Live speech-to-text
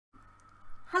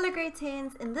Hello grade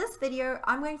 10s, in this video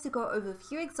I'm going to go over a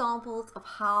few examples of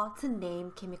how to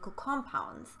name chemical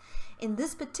compounds. In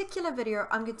this particular video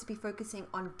I'm going to be focusing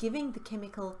on giving the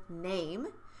chemical name,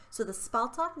 so the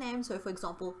spelt out name, so for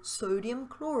example sodium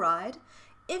chloride,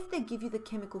 if they give you the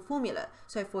chemical formula,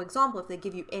 so for example if they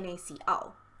give you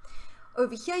NaCl.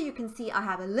 Over here you can see I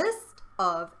have a list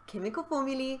of chemical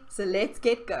formulae, so let's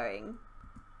get going.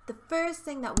 The first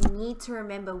thing that we need to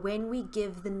remember when we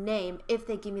give the name, if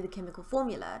they give me the chemical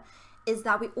formula, is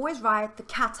that we always write the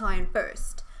cation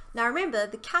first. Now remember,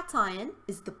 the cation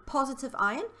is the positive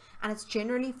ion and it's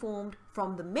generally formed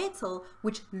from the metal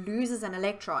which loses an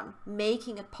electron,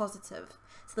 making it positive.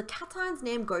 So the cation's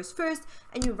name goes first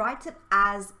and you write it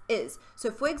as is.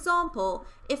 So for example,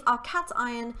 if our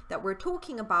cation that we're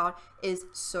talking about is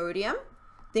sodium,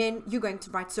 then you're going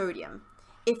to write sodium.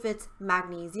 If it's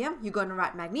magnesium, you're going to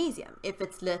write magnesium. If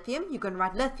it's lithium, you're going to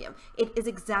write lithium. It is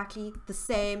exactly the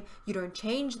same. You don't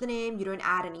change the name, you don't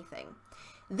add anything.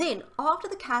 Then after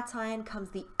the cation comes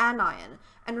the anion.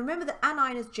 And remember, the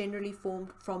anion is generally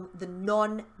formed from the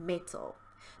non-metal.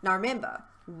 Now remember,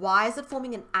 why is it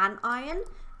forming an anion?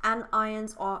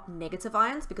 Anions are negative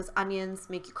ions because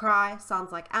onions make you cry,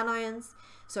 sounds like anions.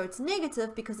 So it's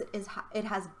negative because it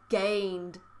has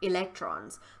gained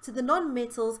electrons. So the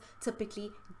non-metals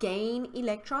typically gain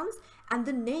electrons and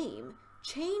the name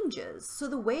changes. So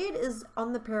the way it is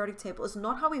on the periodic table is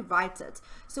not how we write it.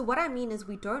 So what I mean is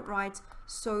we don't write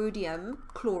sodium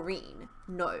chlorine.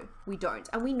 No, we don't.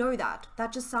 And we know that.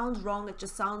 That just sounds wrong. It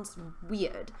just sounds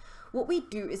weird. What we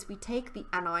do is we take the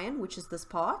anion, which is this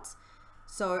part,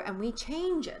 and we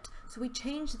change it. So we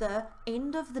change the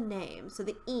end of the name, so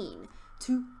the "ene",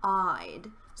 to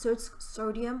 "ide". So it's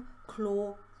sodium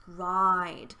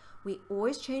chloride. We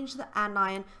always change the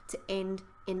anion to end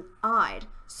in "ide".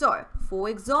 So, for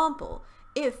example,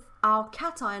 if our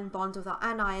cation bonds with our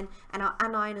anion and our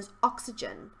anion is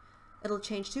oxygen, it'll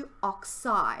change to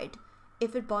oxide.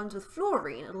 If it bonds with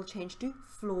fluorine, it'll change to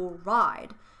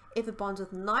fluoride. If it bonds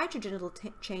with nitrogen, it'll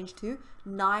change to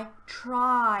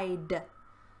nitride.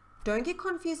 Don't get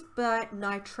confused by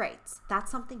nitrates. That's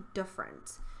something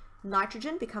different.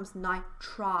 Nitrogen becomes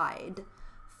nitride.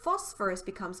 Phosphorus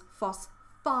becomes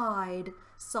phosphide.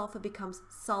 Sulfur becomes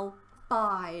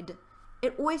sulfide.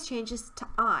 It always changes to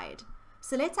 "ide".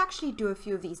 So let's actually do a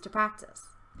few of these to practice.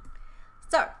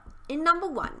 So in number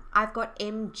 1, I've got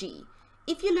Mg.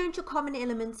 If you learned your common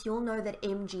elements, you'll know that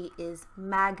Mg is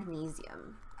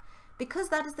magnesium. Because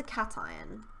that is the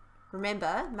cation.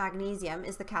 Remember, magnesium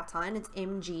is the cation, it's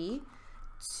Mg2+.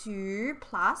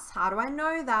 How do I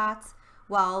know that?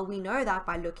 Well, we know that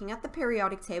by looking at the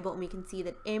periodic table, and we can see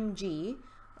that Mg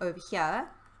over here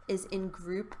is in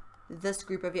this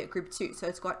group over here, group 2. So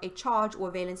it's got a charge or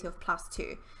a valency of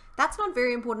 +2. That's not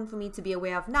very important for me to be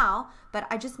aware of now, but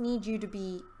I just need you to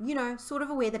be, sort of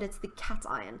aware that it's the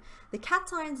cation. The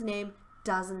cation's name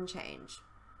doesn't change.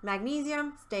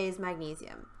 Magnesium stays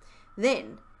magnesium.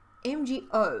 Then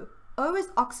MgO. O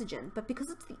is oxygen, but because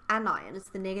it's the anion, it's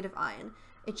the negative ion,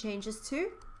 it changes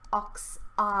to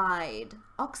oxide.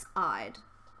 Oxide.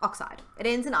 It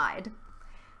ends in "ide".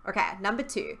 Okay, number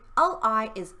 2.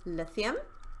 Li is lithium.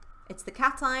 It's the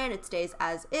cation, it stays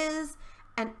as is.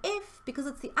 And if, because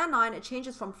it's the anion, it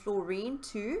changes from fluorine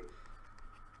to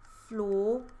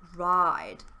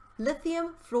fluoride.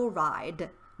 Lithium fluoride,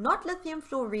 not lithium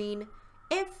fluorine.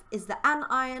 F is the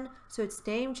anion, so its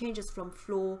name changes from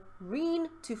fluorine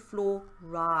to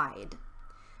fluoride.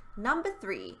 Number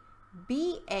 3,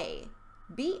 Ba.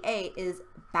 Ba is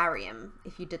barium.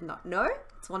 If you did not know,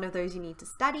 it's one of those you need to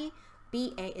study.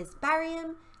 Ba is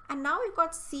barium. And now we've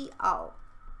got Cl.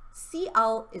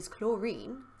 Cl is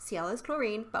chlorine. Cl is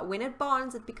chlorine, but when it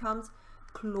bonds, it becomes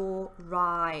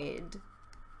chloride.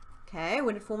 Okay,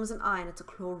 when it forms an ion, it's a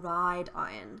chloride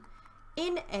ion.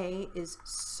 Na is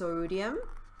sodium,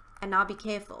 and now be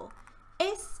careful.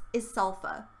 S is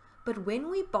sulfur, but when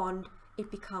we bond,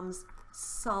 it becomes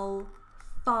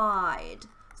sulfide.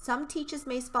 Some teachers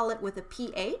may spell it with a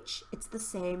PH. It's the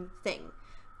same thing.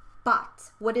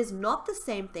 But what is not the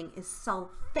same thing is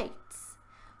sulfates.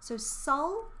 So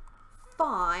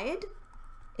sulfide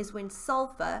is when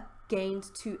sulfur gains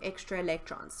 2 extra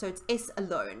electrons. So it's S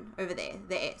alone over there,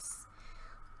 the S.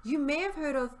 You may have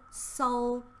heard of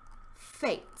sulfates.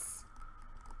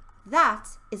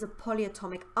 That is a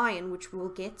polyatomic ion, which we'll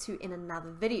get to in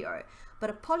another video. But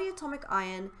a polyatomic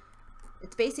ion,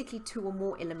 it's basically 2 or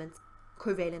more elements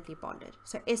covalently bonded.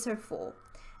 So SO4,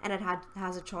 and it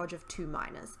has a charge of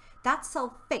 2-. That's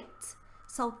sulfate.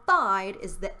 Sulfide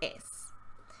is the S.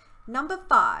 Number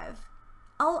 5,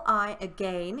 Li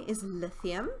again is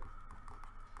lithium,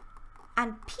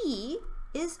 and P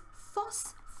is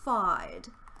phosphide. phosphide.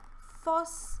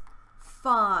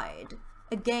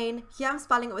 Again, here I'm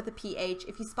spelling it with a PH.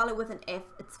 If you spell it with an F,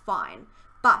 it's fine.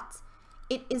 But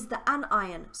it is the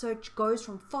anion, so it goes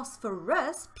from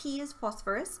phosphorus, P is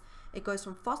phosphorus, it goes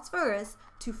from phosphorus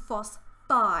to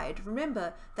phosphide.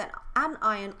 Remember that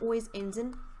anion always ends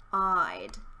in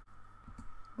 "ide."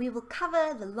 We will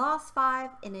cover the last 5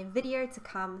 in a video to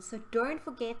come, so don't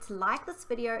forget to like this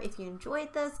video if you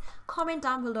enjoyed this, comment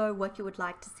down below what you would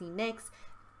like to see next,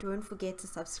 don't forget to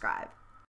subscribe.